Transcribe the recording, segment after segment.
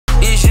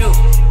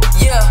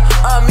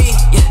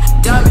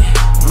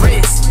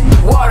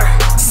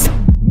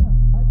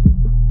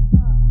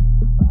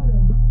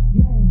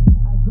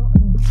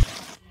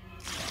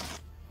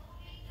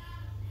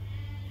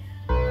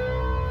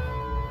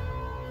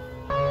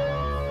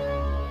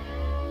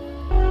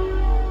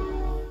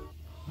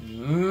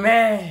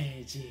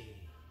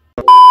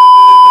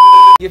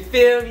You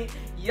feel me?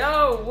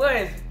 Yo,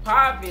 what's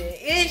poppin'?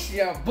 It's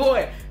your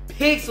boy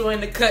Pixel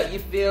in the cut, you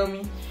feel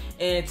me?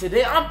 And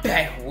today I'm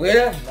back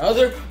with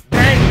another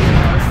banger, you know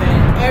what I'm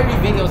saying? Every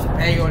video's a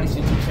banger on this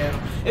YouTube channel.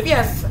 If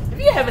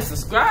you haven't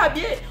subscribed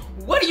yet,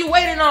 what are you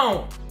waiting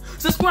on?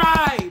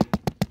 Subscribe!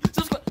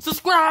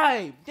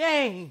 Subscribe!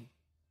 Dang! You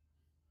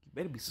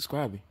better be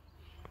subscribing.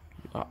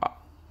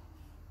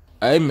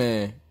 Hey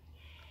man,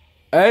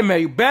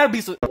 you better be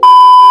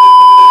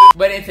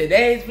But in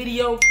today's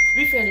video,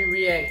 we finna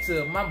react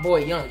to my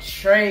boy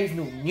Yungtrey's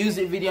new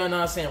music video, you know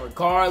what I'm saying?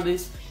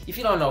 Regardless, if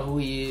you don't know who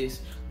he is,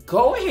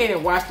 go ahead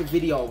and watch the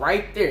video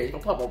right there. It's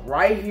gonna pop up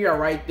right here or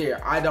right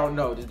there. I don't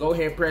know. Just go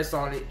ahead and press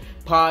on it,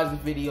 pause the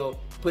video,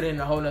 put it in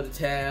a whole nother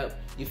tab,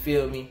 you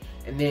feel me?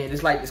 And then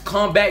just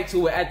come back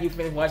to it after you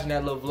finish watching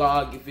that little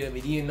vlog, you feel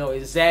me? You know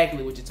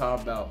exactly what you're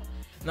talking about.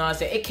 You know what I'm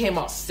saying? It came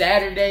out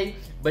Saturday,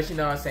 but you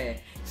know what I'm saying?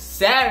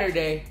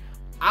 Saturday,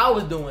 I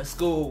was doing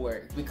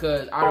schoolwork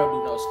because I don't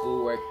do no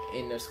schoolwork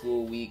in the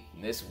school week.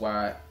 And that's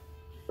why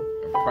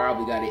I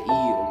probably got an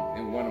E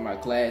in one of my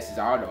classes.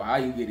 I don't know how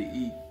you get an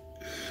E.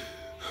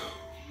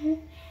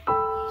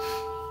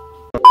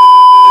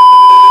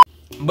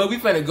 But we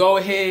finna go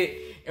ahead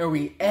and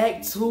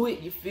react to it.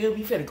 You feel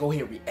me? We finna go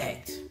ahead and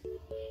react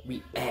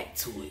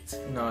to it.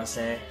 You know what I'm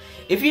saying?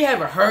 If you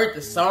haven't heard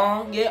the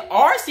song yet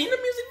or seen the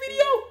music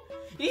video,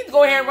 you need to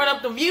go ahead and run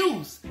up the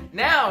views.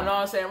 Now, you know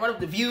what I'm saying? Run up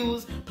the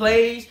views,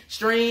 plays,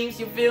 streams,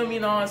 you feel me? You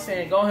know what I'm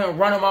saying? Go ahead and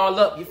run them all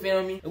up, you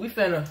feel me? We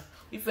finna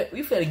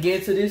get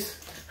into this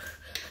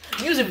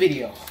music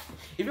video.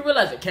 If you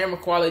realize the camera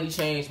quality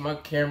changed, my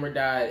camera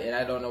died and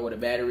I don't know what the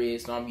battery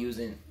is, so I'm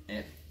using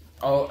an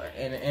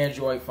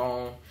Android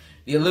phone.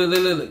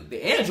 Look,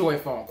 the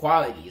Android phone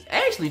quality is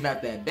actually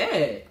not that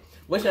bad.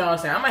 What you know what I'm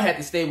saying? I might have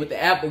to stay with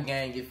the Apple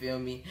gang, you feel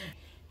me?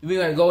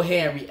 We're gonna go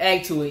ahead and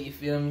react to it, you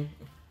feel me?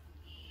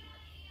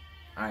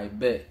 I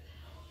bet.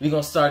 We're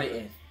gonna start it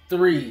in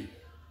 3,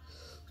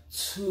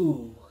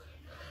 2,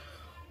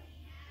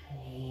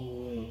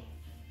 1.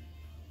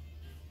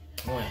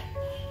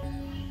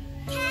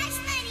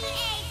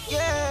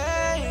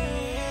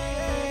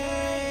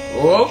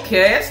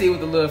 Okay, I see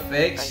with the little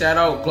effects. Shout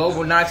out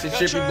Global Knox and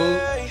Trippy Boo.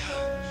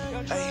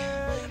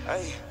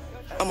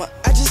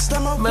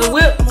 Man,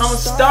 whip, I'm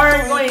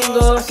starting going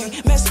goes.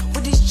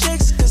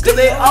 Cause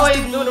they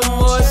always do the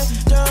most.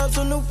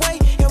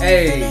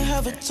 Hey,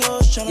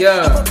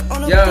 yeah.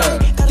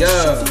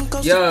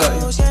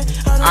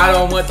 I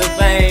don't want the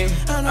fame,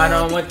 I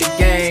don't want the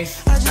game.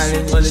 I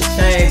just want the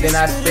change, then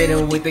I spit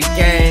it with the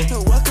game.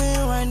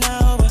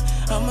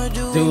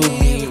 Do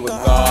me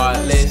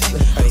regardless.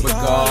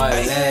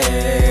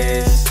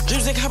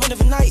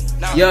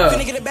 Yeah.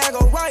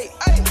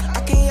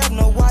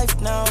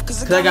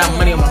 Cause I got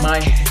money on my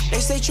mind. They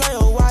say try a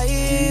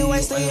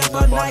white, stay up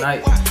all night.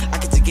 I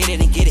get to get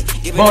it and get it.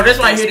 Bro, this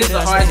right here, this is the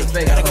hardest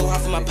effect. Gotta go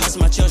out for my pops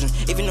and my children,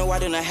 even though I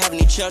do not have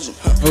any children.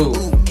 Ooh,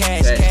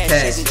 cash,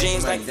 chasing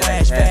dreams like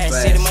flash.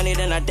 See the money,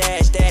 then I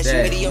dash.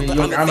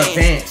 Mediocre, I'm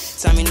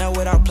advanced. Tell me no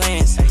without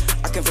plans.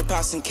 I can for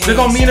pops and cash. We're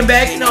gonna meet him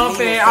back, you know what I'm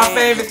saying? I'm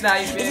famous now,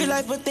 you feel me? If you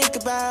like, but think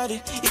about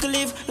it. You can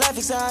live life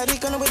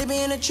exotic, on the way to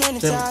being a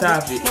trending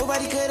topic.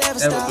 Nobody could ever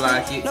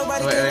stop it.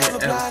 Nobody could ever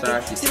block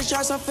it. Still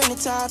try some funny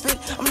topic.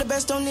 I'm the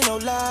best, don't need no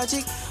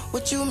logic.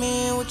 What you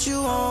mean, what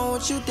you want,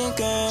 what you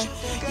thinking?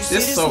 You see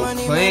this so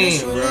money, clean,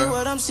 man, really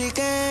what I'm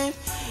seeking.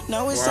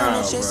 Now it's on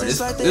the chest, it's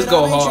like this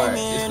go hard.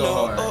 This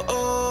go hard.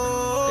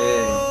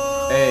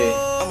 Hey.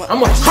 I'm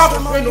gonna hop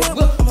up in the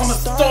whip. I'm gonna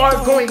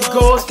start going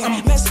ghost.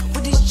 I'm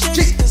with these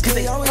chicks, cause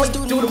they always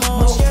do the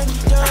most.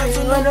 I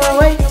run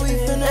away,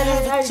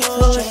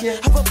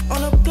 hop up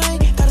on a plane,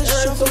 gotta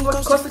show from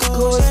coast to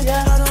coast. I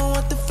don't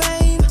want the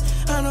fame,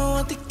 I don't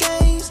want the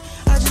games.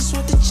 I just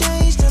want the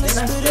change, then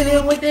I spit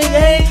it with the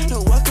game.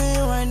 No walking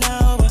right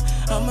now, but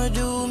I'ma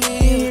do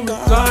me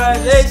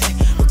regardless.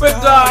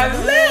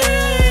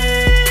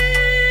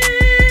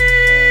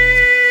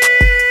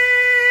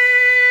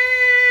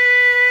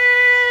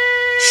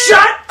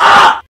 Shut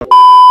up!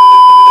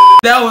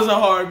 That was a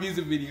hard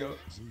music video.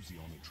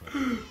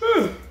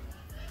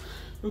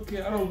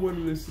 Okay, I don't want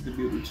to listen to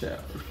Little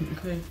Child.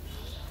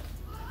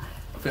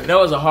 Okay, that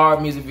was a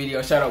hard music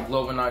video. Shout out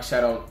Global Knox,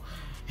 shout out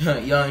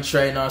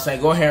Yungtrey, you know what I'm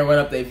saying? Go ahead and run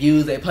up their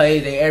views, they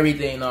plays, they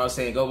everything, you know what I'm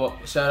saying?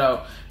 Shout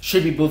out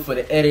Trippy Booth for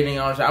the editing, you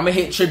know what I'm saying? I'm gonna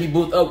hit Trippy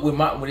Booth up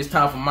when it's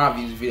time for my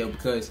music video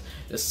because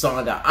the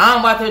song that I'm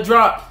about to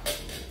drop,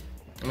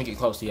 let me get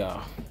close to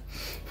y'all.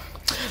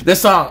 The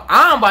song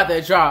I'm about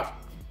to drop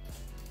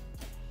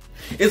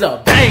is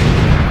a bang,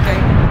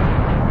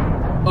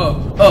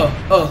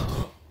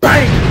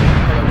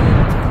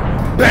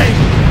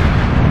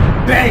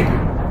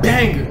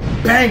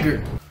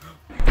 banger.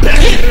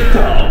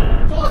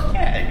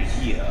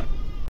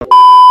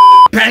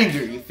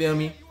 Banger, you feel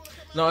me? You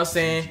know what I'm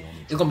saying?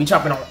 It's gonna be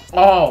chopping on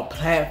all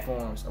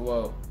platforms.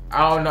 Well,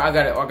 I don't know. I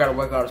gotta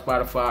work out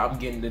Spotify. I'm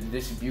getting the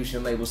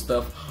distribution label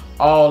stuff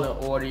all in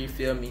order. You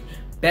feel me?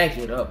 Back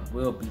it up.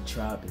 We'll be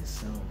dropping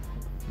soon.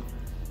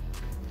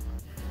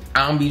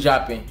 I'm gonna be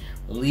dropping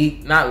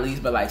not leaks,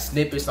 but like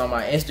snippets on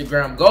my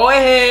Instagram. Go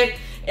ahead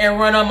and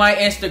run on my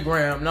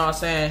Instagram. You know what I'm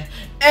saying?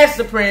 At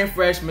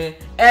SUPREMEFRESHMAN,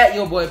 at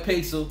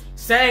yoboypixel.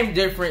 Same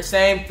difference,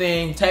 same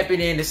thing. Type it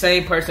in, the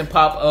same person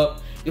pop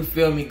up. You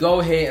feel me? Go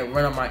ahead and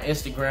run on my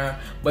Instagram.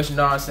 But you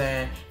know what I'm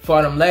saying?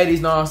 For them ladies,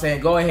 you know what I'm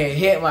saying? Go ahead and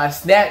hit my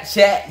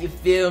Snapchat. You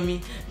feel me?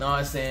 You know what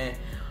I'm saying?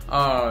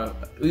 I'm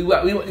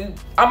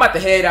about to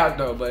head out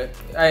though, but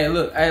hey,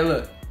 look,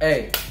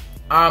 hey,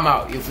 I'm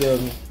out. You feel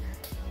me?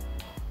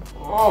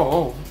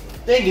 Oh,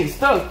 they get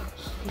stuck.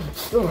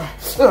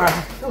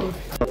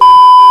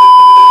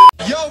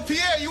 Yo,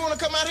 Pierre, you wanna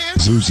come out here?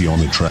 Zuzi on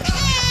the track.